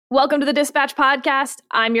Welcome to the Dispatch Podcast.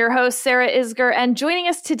 I'm your host, Sarah Isger, and joining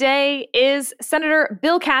us today is Senator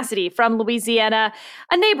Bill Cassidy from Louisiana,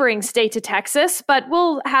 a neighboring state to Texas, but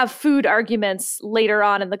we'll have food arguments later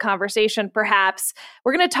on in the conversation, perhaps.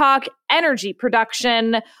 We're going to talk energy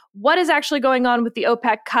production, what is actually going on with the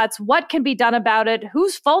OPEC cuts, what can be done about it,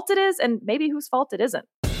 whose fault it is, and maybe whose fault it isn't.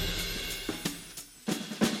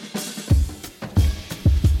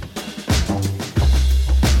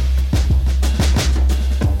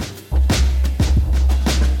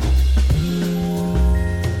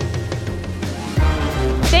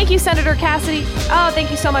 Thank you, Senator Cassidy. Oh, thank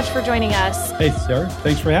you so much for joining us. Hey, Sarah.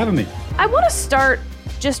 Thanks for having me. I want to start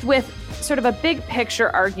just with sort of a big picture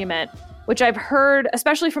argument, which I've heard,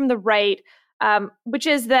 especially from the right, which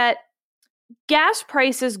is that gas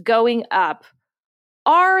prices going up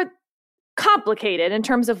are complicated in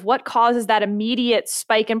terms of what causes that immediate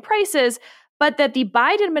spike in prices, but that the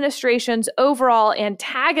Biden administration's overall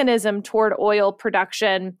antagonism toward oil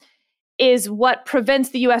production is what prevents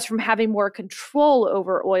the U.S. from having more control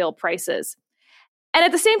over oil prices. And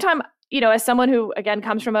at the same time, as someone who, again,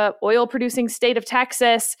 comes from a oil-producing state of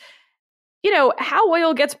Texas, how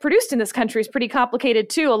oil gets produced in this country is pretty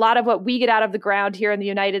complicated, too. A lot of what we get out of the ground here in the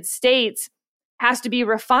United States has to be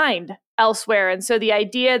refined elsewhere. And so the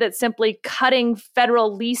idea that simply cutting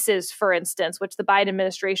federal leases, for instance, which the Biden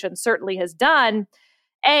administration certainly has done,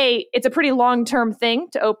 A, it's a pretty long-term thing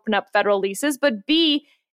to open up federal leases, but B,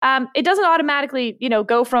 it doesn't automatically,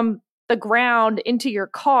 go from the ground into your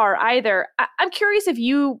car either. I'm curious if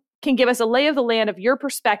you can give us a lay of the land of your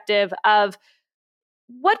perspective of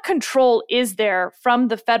what control is there from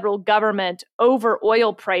the federal government over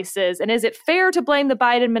oil prices? And is it fair to blame the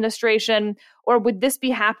Biden administration, or would this be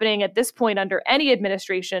happening at this point under any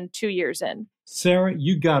administration 2 years in? Sarah,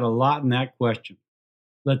 you got a lot in that question.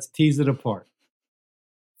 Let's tease it apart.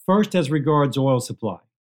 First, as regards oil supply,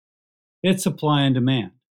 it's supply and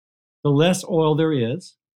demand. The less oil there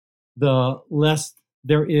is, the less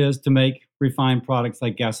there is to make refined products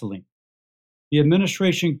like gasoline. The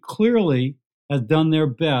administration clearly has done their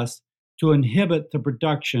best to inhibit the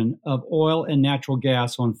production of oil and natural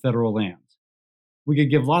gas on federal lands. We could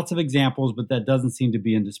give lots of examples, but that doesn't seem to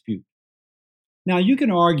be in dispute. Now, you can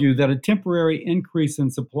argue that a temporary increase in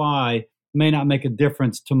supply may not make a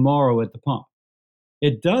difference tomorrow at the pump.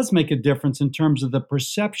 It does make a difference in terms of the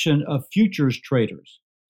perception of futures traders.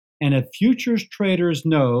 And if futures traders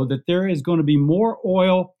know that there is going to be more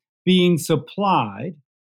oil being supplied,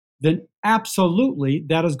 then absolutely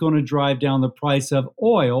that is going to drive down the price of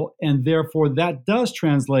oil. And therefore, that does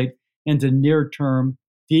translate into near-term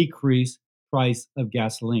decreased price of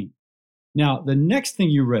gasoline. Now, the next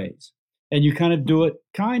thing you raise, and you kind of do it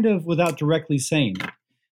kind of without directly saying it,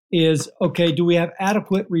 is, okay, do we have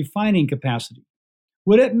adequate refining capacity?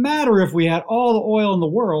 Would it matter if we had all the oil in the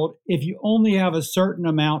world if you only have a certain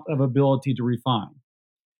amount of ability to refine?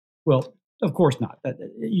 Well, of course not.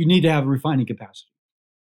 You need to have refining capacity.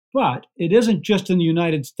 But it isn't just in the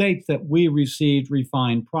United States that we received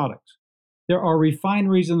refined products. There are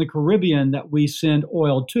refineries in the Caribbean that we send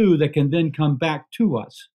oil to that can then come back to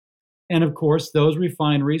us. And of course, those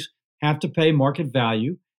refineries have to pay market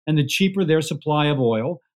value, and the cheaper their supply of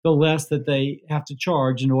oil, the less that they have to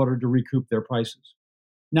charge in order to recoup their prices.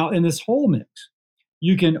 Now, in this whole mix,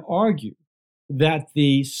 you can argue that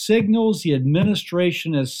the signals the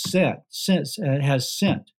administration has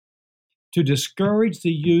sent to discourage the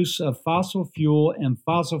use of fossil fuel and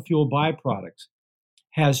fossil fuel byproducts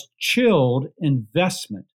has chilled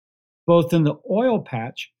investment, both in the oil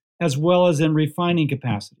patch as well as in refining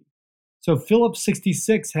capacity. So Phillips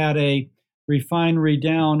 66 had a refinery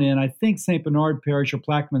down in, I think, St. Bernard Parish or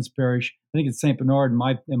Plaquemines Parish. I think it's St. Bernard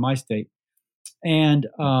in my state. And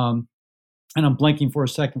I'm blanking for a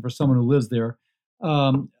second for someone who lives there.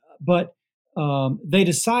 But they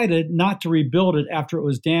decided not to rebuild it after it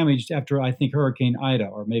was damaged after, I think, Hurricane Ida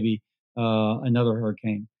or maybe another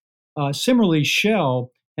hurricane. Similarly, Shell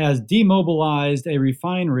has demobilized a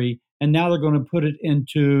refinery, and now they're going to put it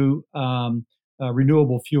into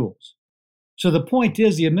renewable fuels. So the point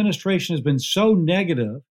is, the administration has been so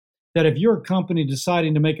negative that if you're a company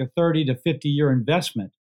deciding to make a 30 to 50-year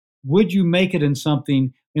investment, would you make it in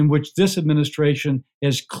something in which this administration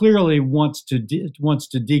is clearly wants to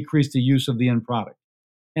decrease the use of the end product?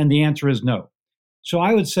 And the answer is no. So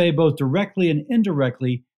I would say both directly and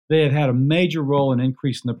indirectly, they have had a major role in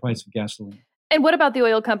increasing the price of gasoline. And what about the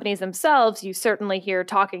oil companies themselves? You certainly hear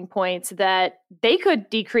talking points that they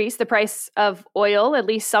could decrease the price of oil, at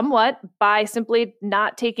least somewhat, by simply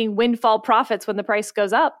not taking windfall profits when the price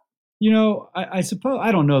goes up. I suppose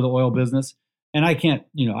I don't know the oil business. And I can't,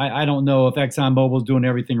 I don't know if ExxonMobil is doing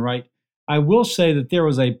everything right. I will say that there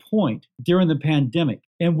was a point during the pandemic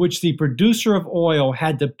in which the producer of oil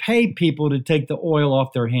had to pay people to take the oil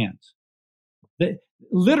off their hands. They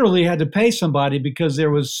literally had to pay somebody because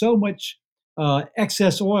there was so much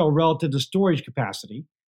excess oil relative to storage capacity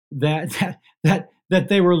that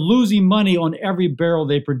they were losing money on every barrel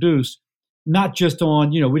they produced, not just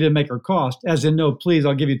on, we didn't make our cost, as in, no, please,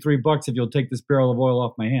 I'll give you $3 if you'll take this barrel of oil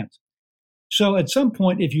off my hands. So at some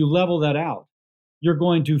point, if you level that out, you're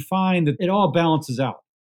going to find that it all balances out.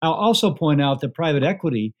 I'll also point out that private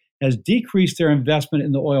equity has decreased their investment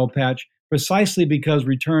in the oil patch precisely because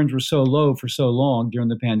returns were so low for so long during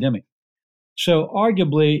the pandemic. So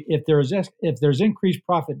arguably, if there's increased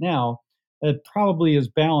profit now, it probably is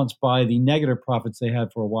balanced by the negative profits they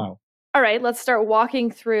had for a while. All right, let's start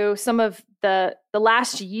walking through some of the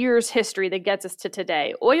last year's history that gets us to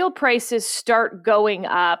today. Oil prices start going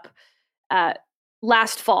up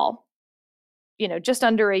last fall, just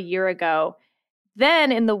under a year ago.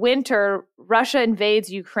 Then in the winter, Russia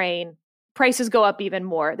invades Ukraine. Prices go up even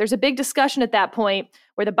more. There's a big discussion at that point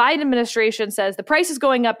where the Biden administration says the price is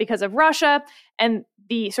going up because of Russia, and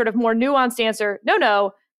the sort of more nuanced answer,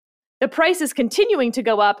 no, the price is continuing to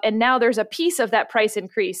go up, and now there's a piece of that price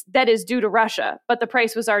increase that is due to Russia, but the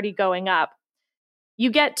price was already going up. You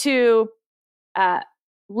get to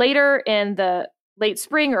later in the late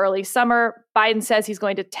spring, early summer, Biden says he's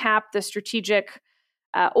going to tap the strategic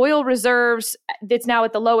oil reserves. It's now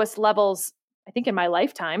at the lowest levels, I think, in my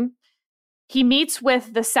lifetime. He meets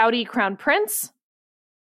with the Saudi crown prince.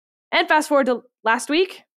 And fast forward to last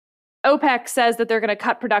week, OPEC says that they're going to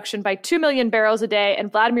cut production by 2 million barrels a day.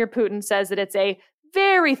 And Vladimir Putin says that it's a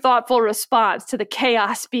very thoughtful response to the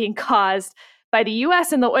chaos being caused by the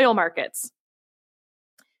US and the oil markets.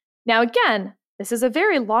 Now, again, this is a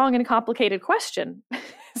very long and complicated question.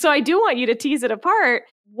 So I do want you to tease it apart.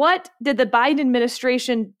 What did the Biden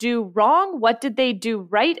administration do wrong? What did they do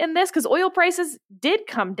right in this? Because oil prices did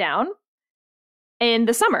come down in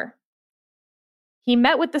the summer. He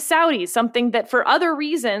met with the Saudis, something that for other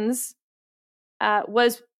reasons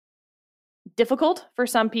was difficult for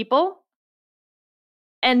some people.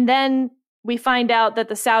 And then we find out that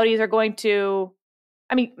the Saudis are going to,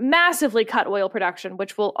 massively cut oil production,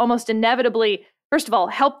 which will almost inevitably, first of all,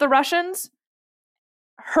 help the Russians,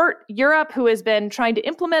 hurt Europe, who has been trying to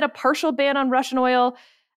implement a partial ban on Russian oil,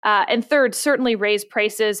 and third, certainly raise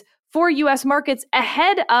prices for U.S. markets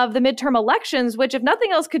ahead of the midterm elections, which, if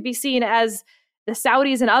nothing else, could be seen as the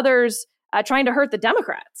Saudis and others trying to hurt the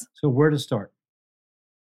Democrats. So where to start?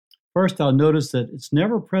 First, I'll notice that it's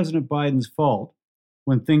never President Biden's fault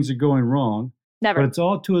when things are going wrong. Never. But it's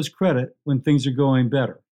all to his credit when things are going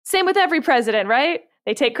better. Same with every president, right?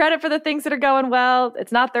 They take credit for the things that are going well.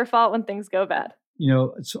 It's not their fault when things go bad.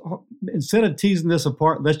 Instead of teasing this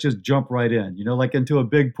apart, let's just jump right in, like into a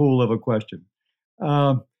big pool of a question.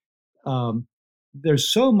 There's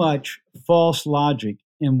so much false logic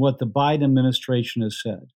in what the Biden administration has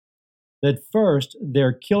said that first,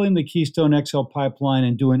 they're killing the Keystone XL pipeline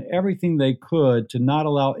and doing everything they could to not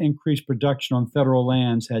allow increased production on federal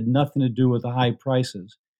lands had nothing to do with the high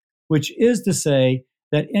prices, which is to say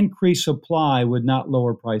that increased supply would not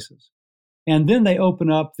lower prices. And then they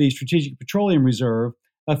open up the Strategic Petroleum Reserve,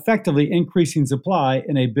 effectively increasing supply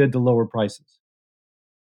in a bid to lower prices.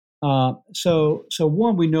 So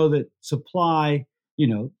one, we know that supply,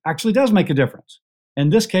 actually does make a difference. In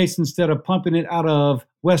this case, instead of pumping it out of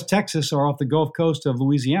West Texas or off the Gulf Coast of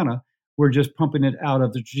Louisiana, we're just pumping it out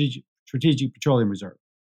of the Strategic Petroleum Reserve.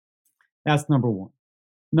 That's number one.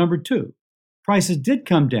 Number two, prices did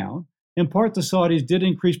come down. In part, the Saudis did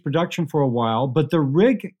increase production for a while, but the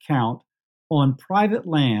rig count on private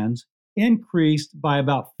lands increased by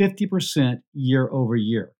about 50% year over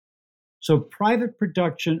year. So private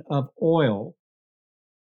production of oil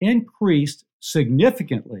increased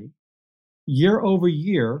significantly year over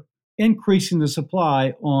year, increasing the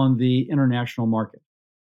supply on the international market.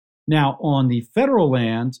 Now, on the federal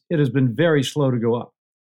lands, it has been very slow to go up.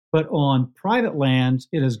 But on private lands,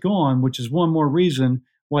 it has gone, which is one more reason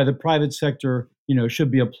why the private sector,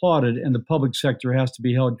 should be applauded and the public sector has to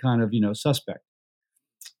be held kind of, suspect.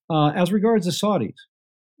 As regards the Saudis,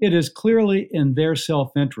 it is clearly in their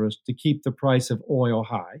self-interest to keep the price of oil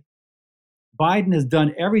high. Biden has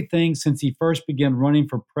done everything since he first began running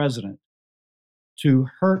for president to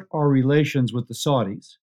hurt our relations with the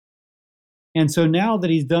Saudis. And so now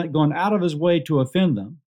that he's gone out of his way to offend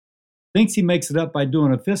them, thinks he makes it up by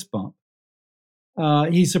doing a fist bump,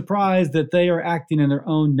 he's surprised that they are acting in their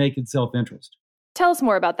own naked self-interest. Tell us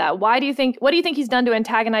more about that. What do you think he's done to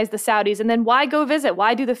antagonize the Saudis? And then why go visit?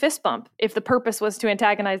 Why do the fist bump if the purpose was to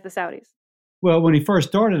antagonize the Saudis? Well, when he first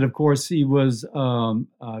started, of course, he was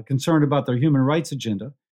concerned about their human rights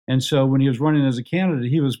agenda. And so when he was running as a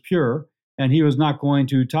candidate, he was pure and he was not going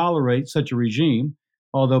to tolerate such a regime,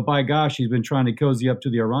 although, by gosh, he's been trying to cozy up to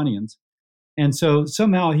the Iranians. And so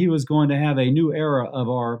somehow he was going to have a new era of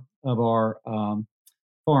our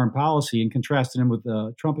foreign policy and contrasted him with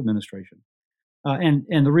the Trump administration. And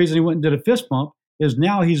the reason he went and did a fist bump is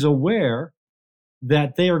now he's aware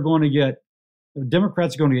that they are going to get the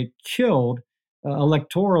Democrats are going to get killed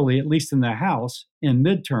electorally, at least in the House, in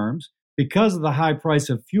midterms because of the high price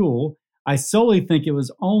of fuel. I solely think it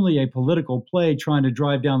was only a political play trying to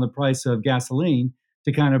drive down the price of gasoline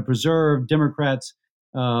to kind of preserve Democrats'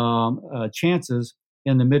 chances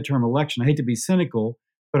in the midterm election. I hate to be cynical,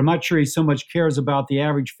 but I'm not sure he so much cares about the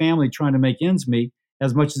average family trying to make ends meet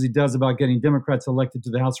as much as he does about getting Democrats elected to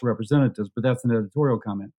the House of Representatives. But that's an editorial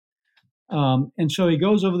comment. And so he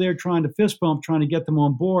goes over there trying to fist bump, trying to get them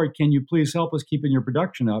on board. Can you please help us keeping your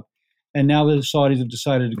production up? And now the Saudis have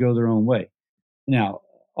decided to go their own way. Now,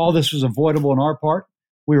 all this was avoidable on our part.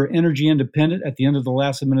 We were energy independent at the end of the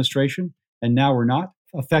last administration, and now we're not,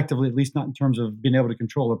 effectively, at least not in terms of being able to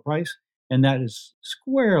control the price. And that is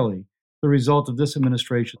squarely the result of this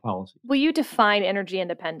administration policy. Will you define energy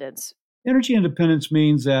independence? Energy independence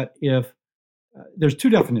means that if there's two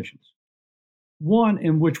definitions. One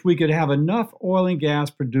in which we could have enough oil and gas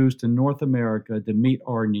produced in North America to meet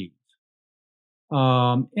our needs,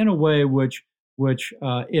 in a way which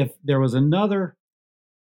if there was another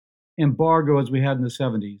embargo as we had in the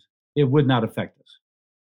 70s, it would not affect us,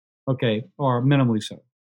 okay, or minimally so.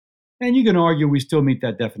 And you can argue we still meet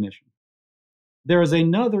that definition. There is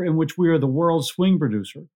another in which we are the world's swing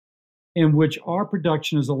producer, in which our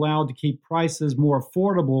production is allowed to keep prices more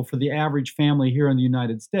affordable for the average family here in the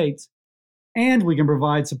United States, and we can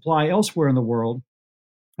provide supply elsewhere in the world,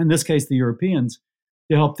 in this case, the Europeans,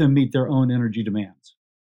 to help them meet their own energy demands.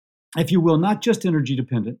 If you will, not just energy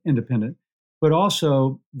independent, but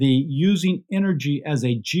also the using energy as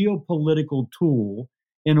a geopolitical tool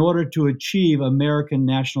in order to achieve American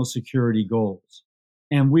national security goals.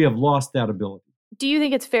 And we have lost that ability. Do you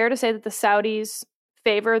think it's fair to say that the Saudis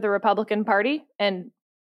favor the Republican Party and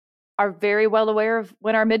are very well aware of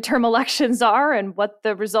when our midterm elections are and what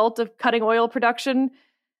the result of cutting oil production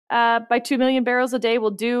by 2 million barrels a day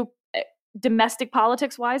will do domestic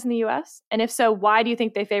politics-wise in the U.S.? And if so, why do you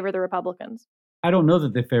think they favor the Republicans? I don't know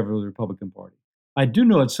that they favor the Republican Party. I do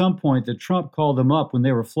know at some point that Trump called them up when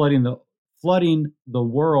they were flooding the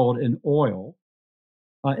world in oil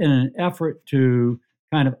in an effort to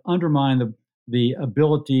kind of undermine the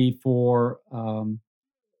ability for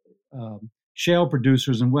shale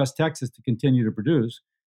producers in West Texas to continue to produce,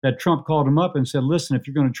 that Trump called him up and said, listen, if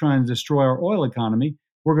you're going to try and destroy our oil economy,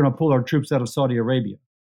 we're going to pull our troops out of Saudi Arabia.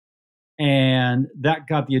 And that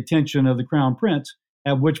got the attention of the Crown Prince,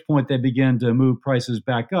 at which point they began to move prices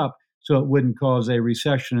back up so it wouldn't cause a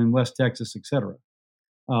recession in West Texas, et cetera.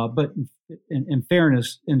 But in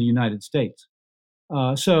fairness, in the United States.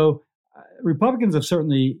 So Republicans have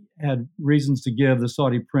certainly had reasons to give the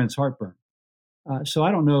Saudi prince heartburn. So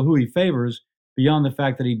I don't know who he favors beyond the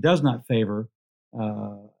fact that he does not favor,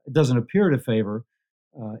 it doesn't appear to favor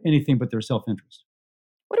anything but their self-interest.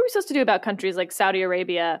 What are we supposed to do about countries like Saudi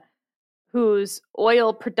Arabia, whose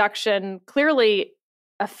oil production clearly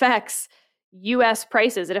affects U.S.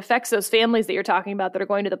 prices? It affects those families that you're talking about that are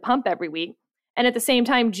going to the pump every week. And at the same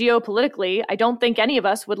time, geopolitically, I don't think any of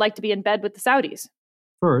us would like to be in bed with the Saudis.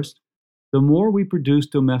 First, the more we produce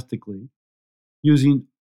domestically, the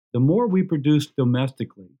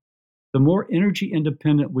more energy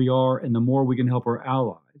independent we are and the more we can help our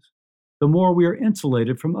allies, the more we are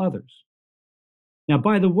insulated from others. Now,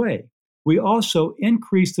 by the way, we also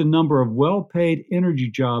increase the number of well-paid energy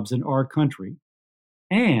jobs in our country,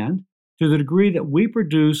 and to the degree that we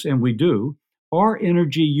produce, and we do, our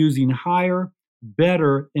energy using higher,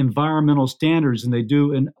 better environmental standards than they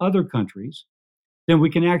do in other countries, then we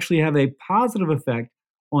can actually have a positive effect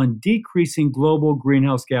on decreasing global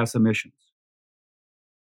greenhouse gas emissions.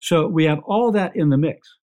 So we have all that in the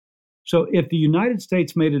mix. So if the United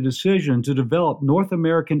States made a decision to develop North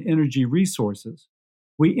American energy resources,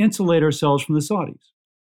 we insulate ourselves from the Saudis.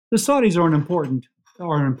 The Saudis are an important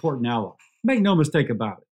ally. Make no mistake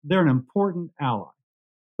about it. They're an important ally.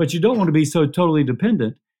 But you don't want to be so totally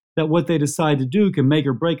dependent that what they decide to do can make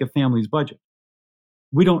or break a family's budget.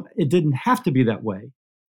 It didn't have to be that way.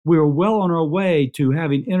 We were well on our way to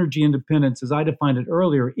having energy independence, as I defined it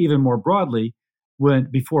earlier, even more broadly,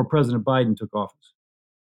 before President Biden took office.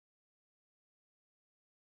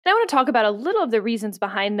 And I want to talk about a little of the reasons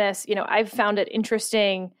behind this. I've found it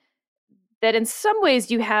interesting that in some ways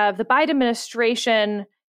you have the Biden administration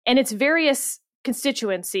and its various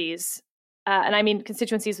constituencies, and I mean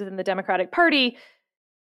constituencies within the Democratic Party,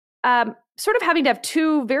 sort of having to have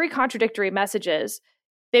two very contradictory messages.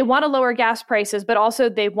 They want to lower gas prices, but also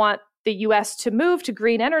they want the U.S. to move to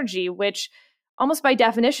green energy, which almost by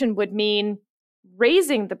definition would mean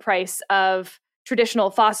raising the price of traditional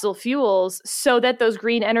fossil fuels so that those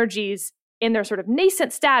green energies in their sort of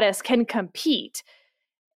nascent status can compete.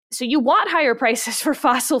 So you want higher prices for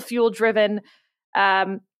fossil fuel driven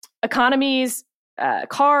economies,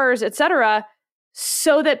 cars, et cetera,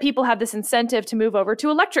 so that people have this incentive to move over to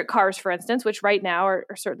electric cars, for instance, which right now are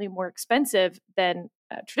certainly more expensive than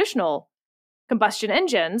traditional combustion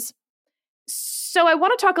engines. So I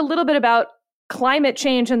want to talk a little bit about climate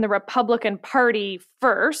change in the Republican Party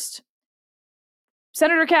first.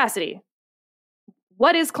 Senator Cassidy,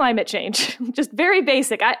 what is climate change? Just very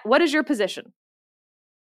basic. What is your position?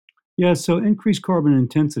 Yeah, so increased carbon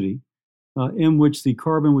intensity, in which the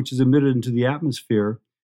carbon which is emitted into the atmosphere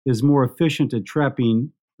is more efficient at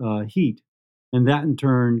trapping heat. And that in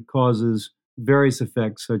turn causes various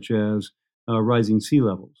effects such as rising sea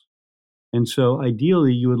levels. And so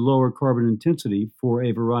ideally, you would lower carbon intensity for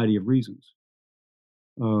a variety of reasons.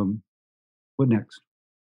 What next?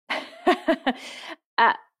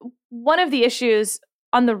 One of the issues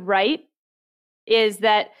on the right is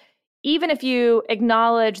that even if you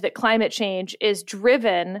acknowledge that climate change is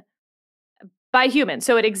driven by humans,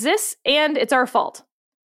 so it exists and it's our fault,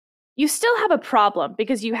 you still have a problem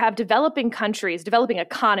because you have developing countries, developing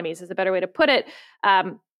economies is a better way to put it,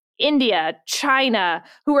 India, China,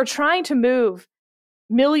 who are trying to move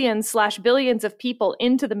millions/billions of people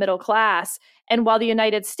into the middle class. And while the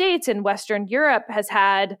United States and Western Europe has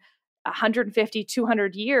had 150,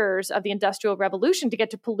 200 years of the Industrial Revolution to get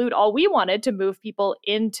to pollute all we wanted to move people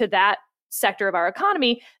into that sector of our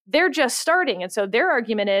economy, they're just starting. And so their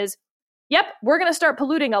argument is, yep, we're going to start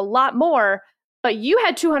polluting a lot more, but you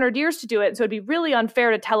had 200 years to do it. So it'd be really unfair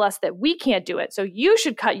to tell us that we can't do it. So you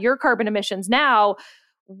should cut your carbon emissions now.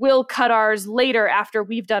 We'll cut ours later after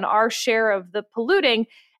we've done our share of the polluting.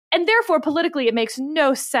 And therefore, politically, it makes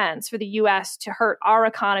no sense for the U.S. to hurt our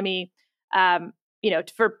economy,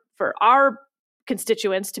 for our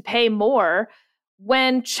constituents to pay more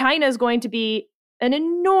when China is going to be an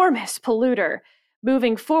enormous polluter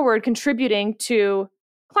moving forward, contributing to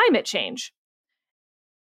climate change.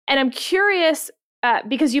 And I'm curious,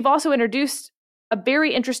 because you've also introduced a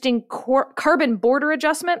very interesting carbon border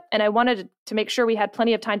adjustment, and I wanted to make sure we had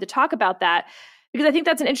plenty of time to talk about that, because I think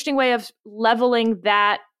that's an interesting way of leveling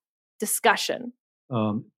that discussion.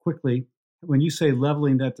 Quickly, when you say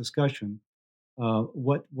leveling that discussion,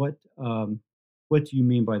 what do you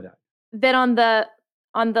mean by that? That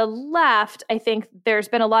on the left, I think there's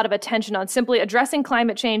been a lot of attention on simply addressing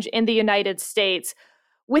climate change in the United States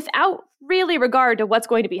without really regard to what's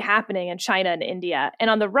going to be happening in China and India. And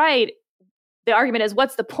on the right, the argument is,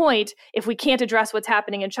 what's the point if we can't address what's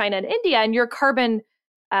happening in China and India? And your carbon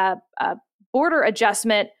border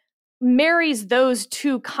adjustment marries those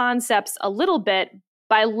two concepts a little bit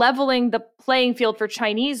by leveling the playing field for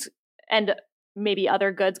Chinese and maybe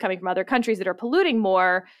other goods coming from other countries that are polluting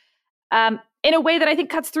more, in a way that I think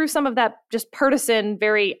cuts through some of that just partisan,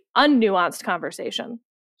 very unnuanced conversation.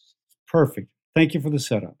 Perfect. Thank you for the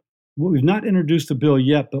setup. Well, we've not introduced the bill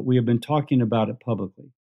yet, but we have been talking about it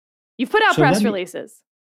publicly. You've put out press releases.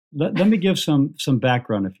 Let me give some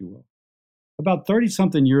background, if you will. About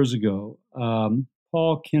 30-something years ago,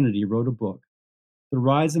 Paul Kennedy wrote a book, The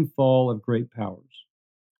Rise and Fall of Great Powers.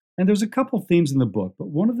 And there's a couple themes in the book, but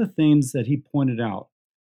one of the themes that he pointed out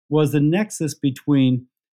was the nexus between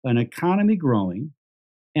an economy growing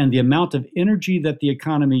and the amount of energy that the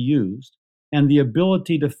economy used and the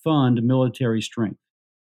ability to fund military strength.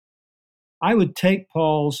 I would take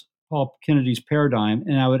Paul Kennedy's paradigm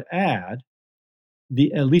and I would add,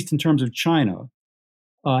 at least in terms of China,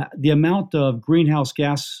 the amount of greenhouse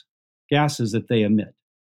gases that they emit.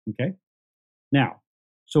 Okay? Now,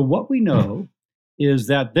 so what we know is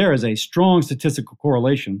that there is a strong statistical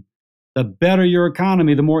correlation. The better your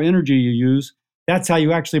economy, the more energy you use. That's how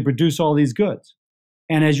you actually produce all these goods.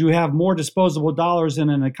 And as you have more disposable dollars in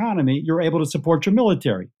an economy, you're able to support your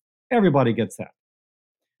military. Everybody gets that.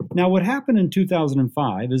 Now, what happened in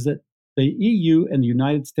 2005 is that the EU and the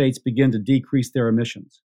United States began to decrease their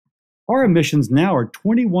emissions. Our emissions now are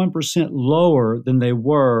 21% lower than they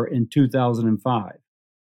were in 2005.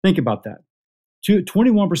 Think about that.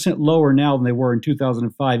 21% lower now than they were in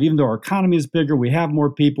 2005, even though our economy is bigger, we have more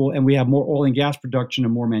people, and we have more oil and gas production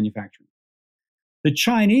and more manufacturing. The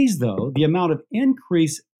Chinese, though, the amount of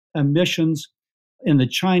increased emissions in the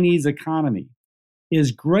Chinese economy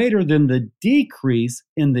is greater than the decrease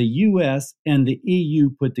in the US and the EU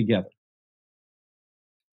put together.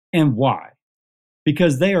 And why?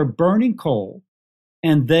 Because they are burning coal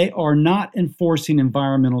and they are not enforcing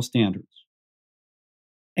environmental standards.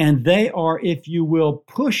 And they are, if you will,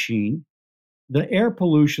 pushing the air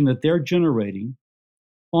pollution that they're generating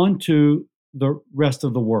onto the rest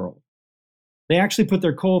of the world. They actually put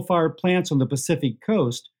their coal-fired plants on the Pacific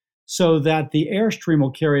coast so that the airstream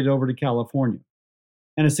will carry it over to California.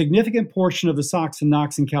 And a significant portion of the SOx and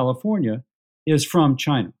NOx in California is from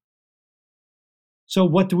China. So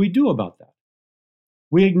what do we do about that?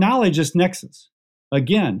 We acknowledge this nexus.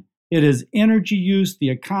 Again, it is energy use, the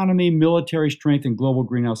economy, military strength, and global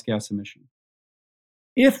greenhouse gas emission.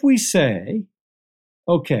 If we say,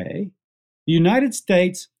 okay, the United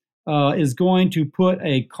States is going to put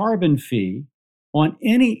a carbon fee on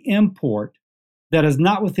any import that is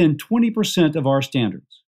not within 20% of our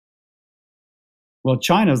standards. Well,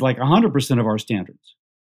 China is like 100% of our standards.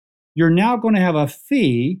 You're now going to have a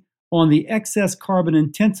fee on the excess carbon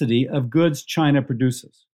intensity of goods China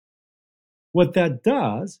produces. What that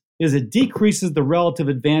does is it decreases the relative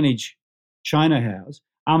advantage China has.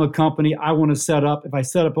 I'm a company, I want to set up, if I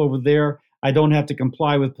set up over there, I don't have to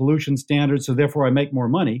comply with pollution standards, so therefore I make more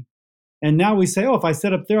money. And now we say, oh, if I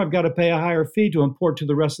set up there, I've got to pay a higher fee to import to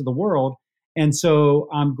the rest of the world. And so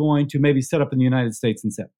I'm going to maybe set up in the United States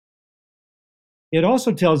instead. It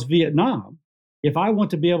also tells Vietnam, if I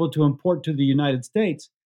want to be able to import to the United States,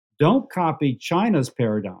 don't copy China's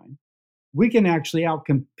paradigm. We can actually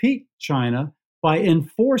outcompete China by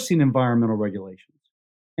enforcing environmental regulations.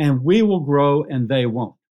 And we will grow and they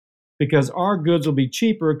won't, because our goods will be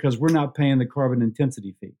cheaper because we're not paying the carbon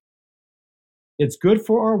intensity fee. It's good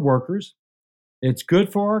for our workers. It's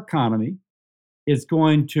good for our economy. It's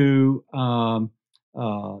going to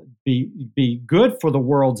be good for the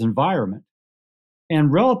world's environment.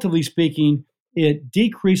 And relatively speaking, it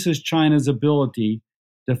decreases China's ability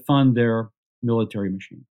to fund their military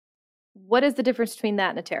machine. What is the difference between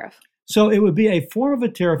that and a tariff? So it would be a form of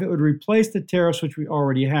a tariff. It would replace the tariffs which we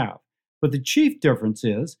already have. But the chief difference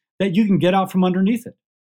is that you can get out from underneath it.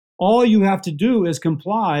 All you have to do is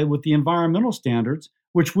comply with the environmental standards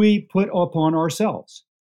which we put upon ourselves.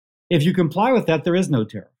 If you comply with that, there is no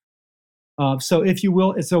tariff. So if you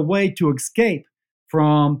will, it's a way to escape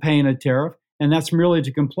from paying a tariff, and that's merely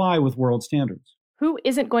to comply with world standards. Who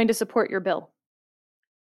isn't going to support your bill?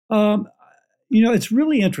 It's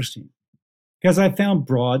really interesting because I found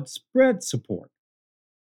broad spread support.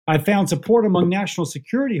 I found support among national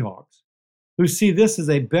security hawks who see this as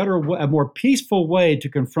a better, a more peaceful way to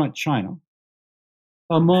confront China.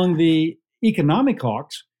 Among the economic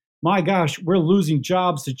hawks, my gosh, we're losing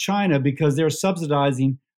jobs to China because they're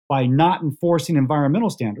subsidizing by not enforcing environmental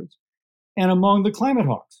standards. And among the climate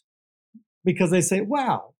hawks, because they say,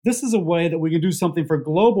 wow, this is a way that we can do something for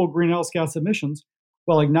global greenhouse gas emissions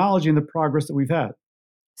while acknowledging the progress that we've had.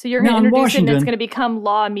 So you're going to introduce it and it's going to become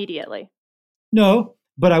law immediately? No,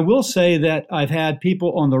 but I will say that I've had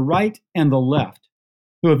people on the right and the left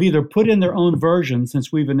who have either put in their own version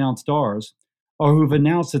since we've announced ours, or who've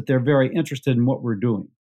announced that they're very interested in what we're doing.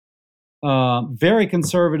 Very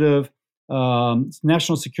conservative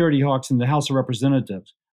national security hawks in the House of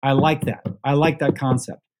Representatives. I like that. I like that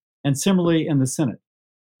concept. And similarly in the Senate.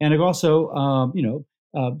 And it also,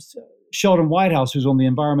 Sheldon Whitehouse, who's on the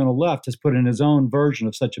environmental left, has put in his own version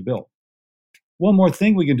of such a bill. One more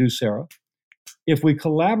thing we can do, Sarah. If we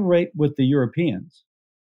collaborate with the Europeans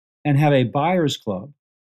and have a buyers club,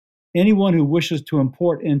 anyone who wishes to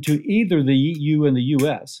import into either the EU and the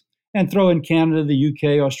US, and throw in Canada, the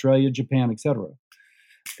UK, Australia, Japan, etc.,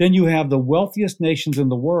 then you have the wealthiest nations in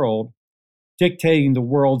the world dictating the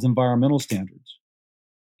world's environmental standards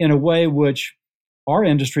in a way which our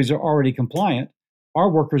industries are already compliant. Our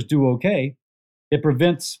workers do okay. It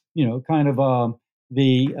prevents,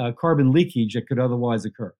 the carbon leakage that could otherwise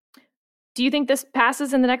occur. Do you think this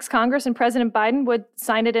passes in the next Congress and President Biden would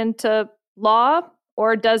sign it into law?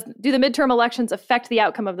 Or do the midterm elections affect the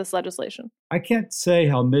outcome of this legislation? I can't say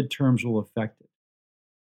how midterms will affect it.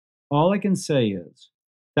 All I can say is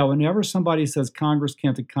that whenever somebody says Congress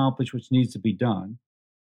can't accomplish what needs to be done,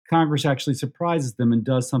 Congress actually surprises them and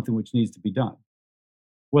does something which needs to be done.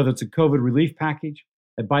 Whether it's a COVID relief package,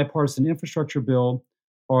 a bipartisan infrastructure bill,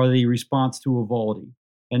 or the response to Uvalde,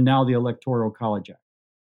 and now the Electoral College Act.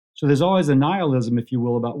 So there's always a nihilism, if you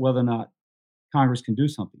will, about whether or not Congress can do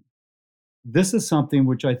something. This is something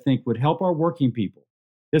which I think would help our working people.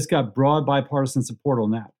 It's got broad bipartisan support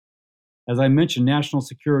on that. As I mentioned, national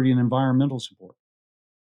security and environmental support.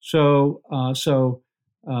 So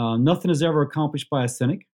nothing is ever accomplished by a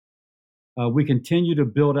cynic. We continue to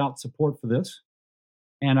build out support for this.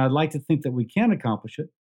 And I'd like to think that we can accomplish it.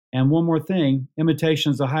 And one more thing,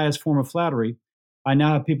 imitation is the highest form of flattery. I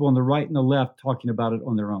now have people on the right and the left talking about it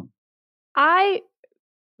on their own. I,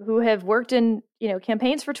 who have worked in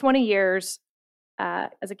campaigns for 20 years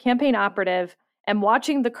as a campaign operative, am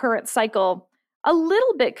watching the current cycle a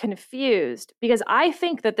little bit confused because I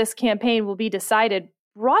think that this campaign will be decided,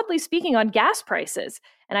 broadly speaking, on gas prices.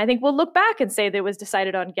 And I think we'll look back and say that it was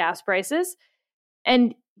decided on gas prices.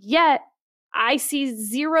 And yet I see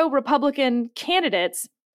zero Republican candidates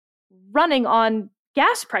running on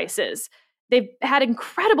gas prices. They've had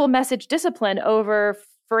incredible message discipline over,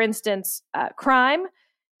 for instance, crime,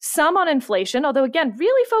 some on inflation, although again,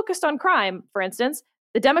 really focused on crime, for instance.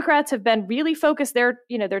 The Democrats have been really focused their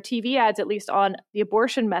TV ads, at least, on the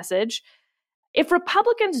abortion message. If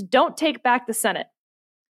Republicans don't take back the Senate,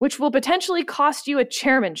 which will potentially cost you a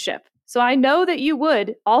chairmanship, so I know that you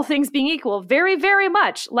would, all things being equal, very, very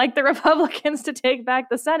much like the Republicans to take back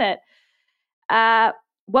the Senate,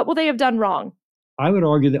 what will they have done wrong? I would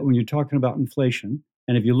argue that when you're talking about inflation,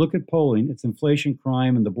 and if you look at polling, it's inflation,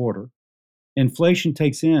 crime, and the border. Inflation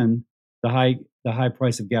takes in the high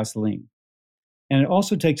price of gasoline. And it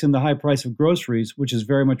also takes in the high price of groceries, which is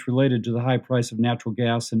very much related to the high price of natural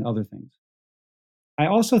gas and other things. I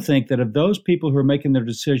also think that of those people who are making their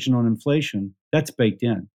decision on inflation, that's baked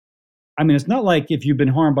in. I mean, it's not like if you've been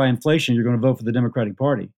harmed by inflation, you're going to vote for the Democratic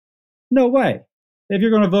Party. No way. If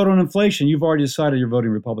you're going to vote on inflation, you've already decided you're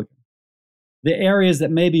voting Republican. The areas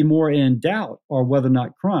that may be more in doubt are whether or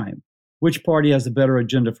not crime, which party has the better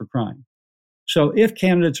agenda for crime. So if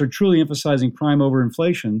candidates are truly emphasizing crime over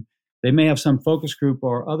inflation, they may have some focus group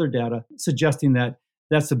or other data suggesting that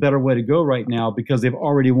that's the better way to go right now because they've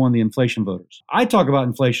already won the inflation voters. I talk about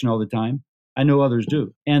inflation all the time. I know others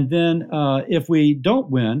do. And then if we don't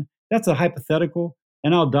win, that's a hypothetical,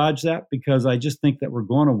 and I'll dodge that because I just think that we're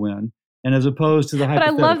going to win. And as opposed to the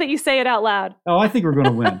hypothetical. But I love that you say it out loud. Oh, I think we're going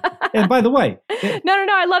to win. And by the way. No.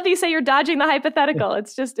 I love that you say you're dodging the hypothetical.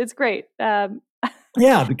 It's great.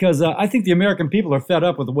 Yeah, because I think the American people are fed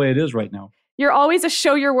up with the way it is right now. You're always a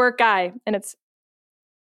show your work guy, and it's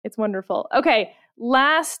wonderful. Okay,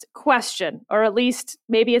 last question, or at least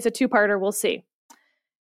maybe it's a two-parter. We'll see.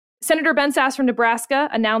 Senator Ben Sasse from Nebraska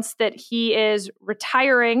announced that he is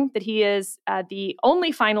retiring, that he is the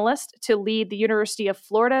only finalist to lead the University of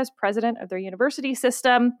Florida as president of their university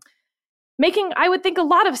system, making, I would think, a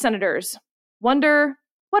lot of senators wonder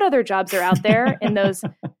what other jobs are out there in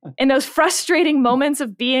those frustrating moments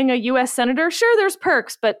of being a U.S. senator. Sure, there's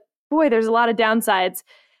perks, but boy, there's a lot of downsides.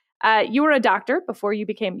 You were a doctor before you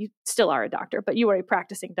still are a doctor, but you were a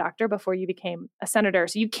practicing doctor before you became a senator.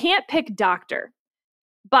 So you can't pick doctor.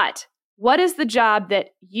 But what is the job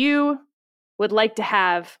that you would like to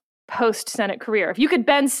have post-Senate career? If you could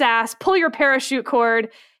Ben Sasse, pull your parachute cord,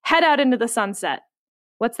 head out into the sunset,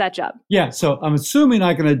 what's that job? Yeah, so I'm assuming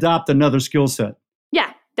I can adopt another skill set.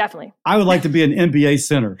 Yeah, definitely. I would like to be an NBA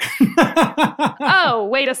center. Oh,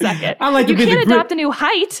 wait a second. I like to you can't adopt a new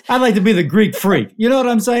height. I'd like to be the Greek freak. You know what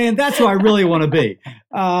I'm saying? That's who I really want to be.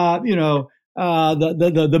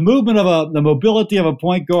 The movement of the mobility of a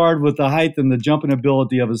point guard with the height and the jumping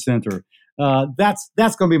ability of a center. That's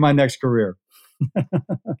going to be my next career.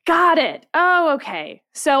 Got it. Oh, okay.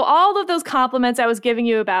 So all of those compliments I was giving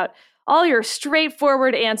you about all your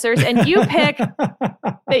straightforward answers, and you pick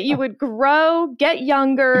that you would grow, get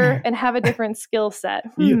younger, and have a different skill set.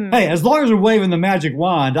 Hey, as long as we're waving the magic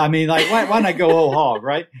wand, I mean, like, why not go whole hog,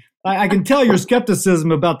 right? I can tell your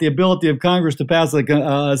skepticism about the ability of Congress to pass a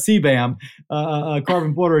CBAM, a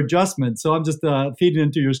carbon border adjustment. So I'm just feeding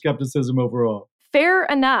into your skepticism overall. Fair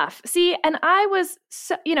enough. See, and I was,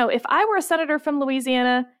 if I were a senator from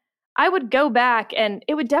Louisiana, I would go back and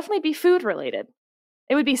it would definitely be food related.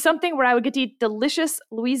 It would be something where I would get to eat delicious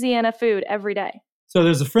Louisiana food every day. So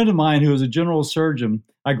there's a friend of mine who was a general surgeon.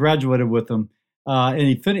 I graduated with him, and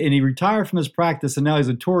he retired from his practice, and now he's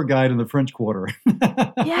a tour guide in the French Quarter.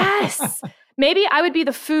 Yes. Maybe I would be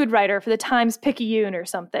the food writer for the Times-Picayune or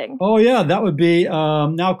something. Oh, yeah. That would be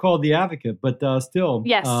now called The Advocate, but still.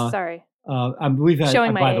 Yes, sorry. We've had,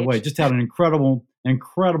 Showing my by the age. way, just had an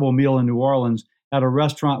incredible meal in New Orleans at a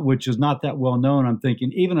restaurant which is not that well known. I'm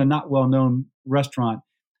thinking even a not well known restaurant,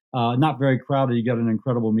 not very crowded, you get an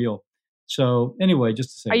incredible meal. So anyway, just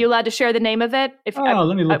to say. Are you allowed to share the name of it?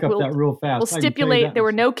 Let me look up that real fast. We'll stipulate there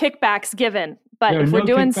were no kickbacks given, but if we're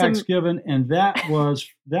doing some given, and that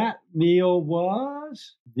meal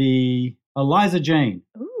was the Eliza Jane.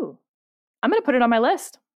 Ooh, I'm going to put it on my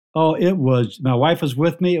list. Oh, it was. My wife was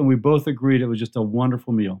with me, and we both agreed it was just a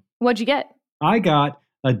wonderful meal. What'd you get? I got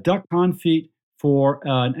a duck confit for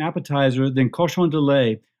an appetizer, then cochon de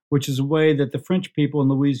lait, which is a way that the French people in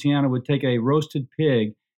Louisiana would take a roasted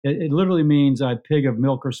pig. It literally means a pig of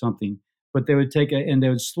milk or something, but they would they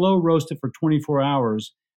would slow roast it for 24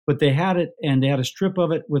 hours. But they had it, and they had a strip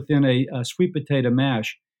of it within a sweet potato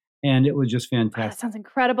mash, and it was just fantastic. That sounds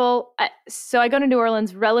incredible. So I go to New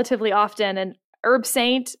Orleans relatively often, and Herb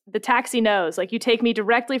Saint, the taxi knows. Like, you take me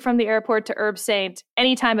directly from the airport to Herb Saint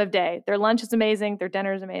any time of day. Their lunch is amazing. Their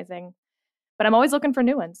dinner is amazing. But I'm always looking for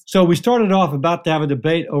new ones. So we started off about to have a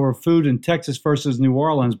debate over food in Texas versus New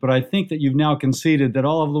Orleans, but I think that you've now conceded that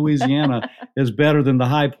all of Louisiana is better than the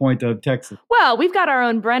high point of Texas. Well, we've got our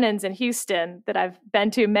own Brennan's in Houston that I've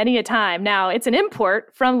been to many a time. Now, it's an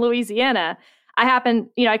import from Louisiana.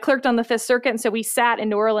 I clerked on the Fifth Circuit, and so we sat in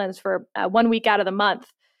New Orleans for 1 week out of the month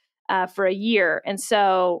for a year. And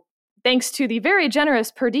so thanks to the very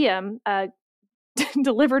generous per diem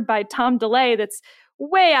delivered by Tom DeLay that's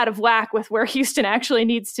way out of whack with where Houston actually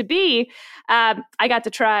needs to be, I got to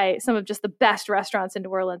try some of just the best restaurants in New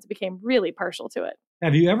Orleans. Became really partial to it.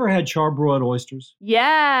 Have you ever had charbroiled oysters?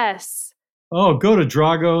 Yes. Oh, go to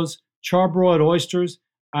Drago's, charbroiled oysters.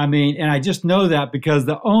 I mean, and I just know that because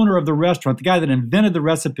the owner of the restaurant, the guy that invented the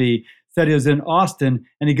recipe, said he was in Austin,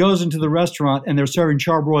 and he goes into the restaurant and they're serving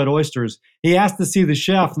charbroiled oysters. He asked to see the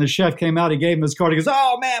chef, and the chef came out. He gave him his card. He goes,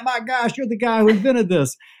 "Oh man, my gosh, you're the guy who invented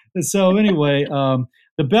this." And so anyway,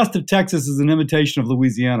 the best of Texas is an imitation of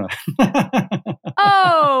Louisiana.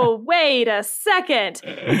 Oh, wait a second.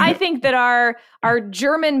 I think that our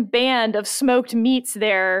German band of smoked meats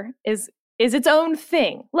there is its own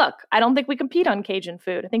thing. Look, I don't think we compete on Cajun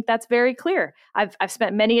food. I think that's very clear. I've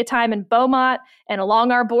spent many a time in Beaumont and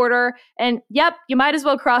along our border, and yep, you might as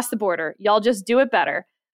well cross the border. Y'all just do it better.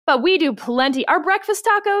 But we do plenty. Our breakfast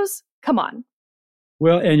tacos, come on.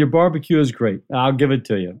 Well, and your barbecue is great. I'll give it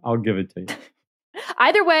to you.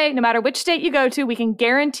 Either way, no matter which state you go to, we can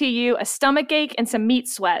guarantee you a stomach ache and some meat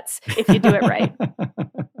sweats if you do it right.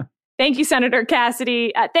 Thank you, Senator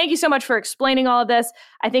Cassidy. Thank you so much for explaining all of this.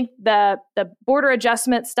 I think the border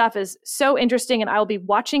adjustment stuff is so interesting, and I will be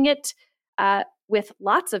watching it with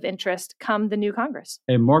lots of interest come the new Congress.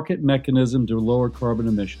 A market mechanism to lower carbon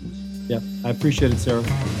emissions. Yep, I appreciate it, Sarah.